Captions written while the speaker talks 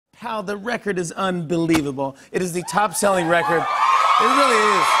how the record is unbelievable. It is the top-selling record. It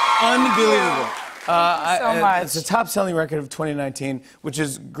really is unbelievable. So much. It's the top-selling record of 2019, which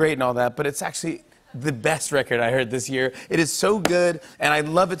is great and all that, but it's actually the best record I heard this year. It is so good, and I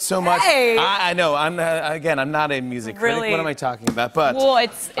love it so much. Hey. I know. I'm not a music critic. What am I talking about? But well,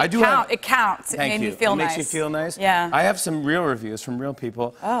 it counts. It made me feel nice. It makes you feel nice? Yeah. I have some real reviews from real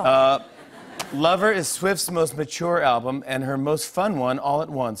people. Oh. Lover is Swift's most mature album and her most fun one all at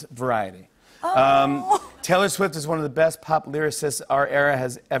once. Variety. Oh. Taylor Swift is one of the best pop lyricists our era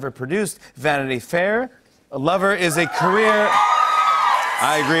has ever produced. Vanity Fair. Lover is a career...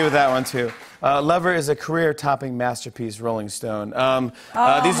 I agree with that one, too. Lover is a career-topping masterpiece, Rolling Stone. These are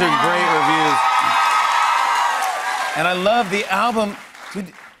great reviews. And I love the album.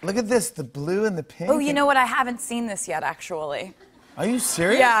 Dude, look at this, the blue and the pink. Oh, you know what? I haven't seen this yet, actually. Are you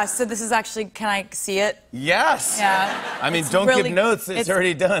serious? Yeah, so this is actually, can I see it? Yes. Yeah. I mean, don't give notes. It's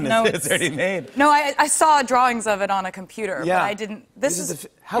already done. It's already made. No, I saw drawings of it on a computer, but I didn't.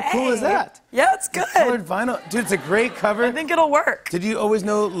 How cool is that? Yeah, it's good. Colored vinyl. Dude, it's a great cover. I think it'll work. Did you always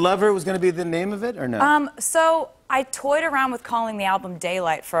know Lover was going to be the name of it, or no? So I toyed around with calling the album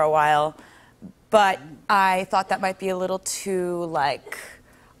Daylight for a while, but I thought that might be a little too, like,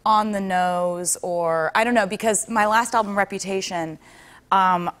 on the nose, or I don't know, because my last album, Reputation,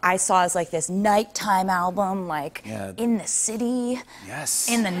 I saw as like this nighttime album, like in the city,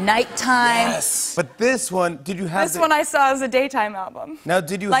 in the nighttime. Yes. But this one, did you have? This one I saw as a daytime album. Now,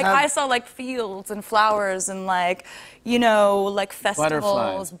 did you like have? I saw like fields and flowers and like, you know, like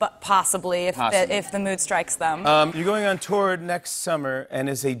festivals, but possibly if the mood strikes them. You're going on tour next summer, and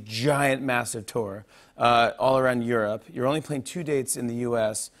it's a giant, massive tour all around Europe. You're only playing 2 dates in the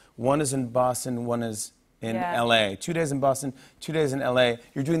U.S. One is in Boston, one is in L.A. 2 days in Boston, 2 days in L.A.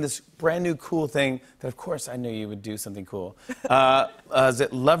 You're doing this brand new cool thing that, of course, I knew you would do something cool. Is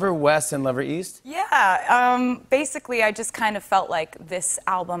it Lover West and Lover East? Yeah. Basically, I just kind of felt like this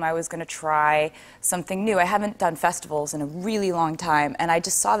album, I was going to try something new. I haven't done festivals in a really long time, and I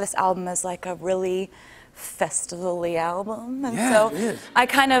just saw this album as like a really festival-y album. And so it is. I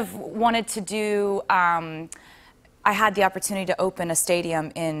kind of wanted to do... I had the opportunity to open a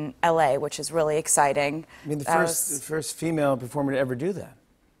stadium in LA, which is really exciting. I mean, the first female performer to ever do that.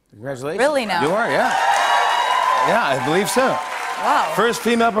 Congratulations. Really now? You are, yeah. Yeah, I believe so. Wow. First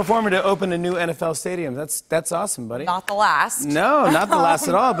female performer to open a new NFL stadium. That's awesome, buddy. Not the last. No, not the last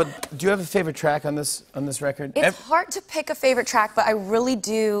at all. But do you have a favorite track on this record? It's hard to pick a favorite track, but I really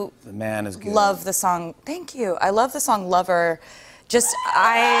do. The man is good. Love the song. Thank you. I love the song Lover.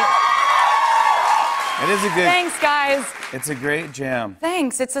 It is a good... Thanks, guys. It's a great jam.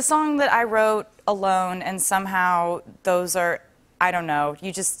 Thanks. It's a song that I wrote alone, and somehow those are, I don't know,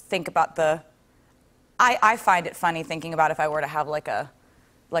 you just think about the... I find it funny thinking about if I were to have like a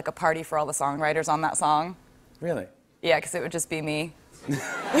party for all the songwriters on that song. Really? Yeah, because it would just be me. Just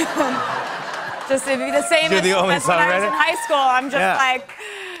it'd be the same as when I was in high school. I'm just like...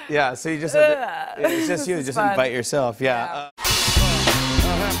 Yeah, so you just have to, it's just you, just invite yourself,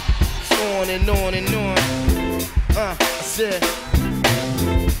 On and on and on. I said,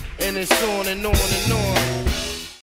 and it's on and on and on.